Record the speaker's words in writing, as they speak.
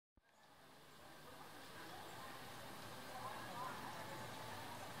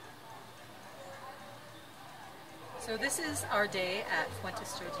So this is our day at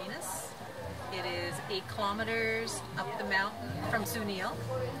Fuentes Georginas. It is 8 kilometers up the mountain from Zunil.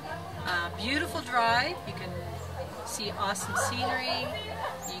 Beautiful drive. You can see awesome scenery.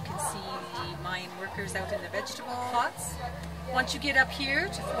 You can see the Mayan workers out in the vegetable plots. Once you get up here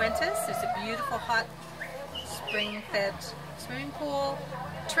to Fuentes, there's a beautiful hot spring-fed swimming pool.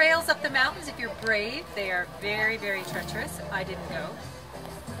 Trails up the mountains if you're brave. They are very, very treacherous. I didn't go.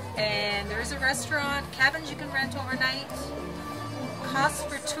 And there's a restaurant, cabins you can rent overnight. Cost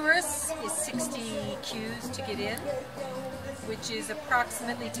for tourists is 60 Qs to get in, which is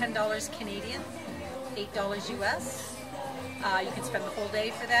approximately $10 Canadian, $8 US. You can spend the whole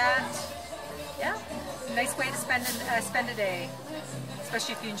day for that. Yeah, nice way to spend a day,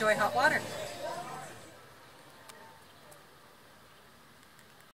 especially if you enjoy hot water.